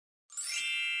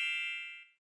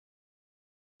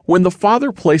When the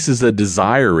Father places a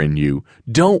desire in you,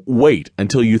 don't wait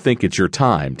until you think it's your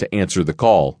time to answer the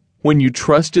call. When you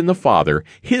trust in the Father,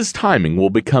 His timing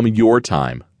will become your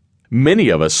time. Many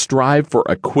of us strive for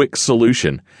a quick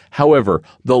solution. However,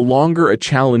 the longer a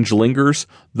challenge lingers,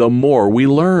 the more we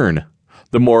learn.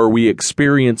 The more we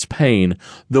experience pain,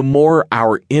 the more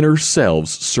our inner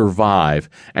selves survive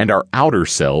and our outer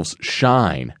selves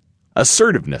shine.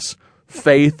 Assertiveness,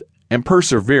 faith, and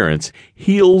perseverance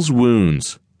heals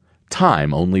wounds.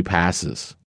 Time only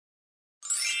passes.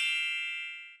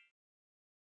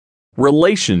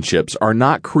 Relationships are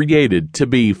not created to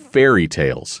be fairy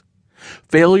tales.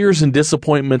 Failures and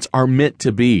disappointments are meant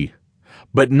to be,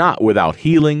 but not without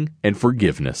healing and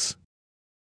forgiveness.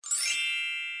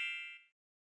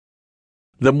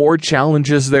 The more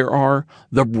challenges there are,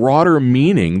 the broader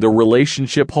meaning the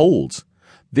relationship holds.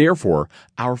 Therefore,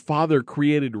 our Father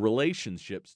created relationships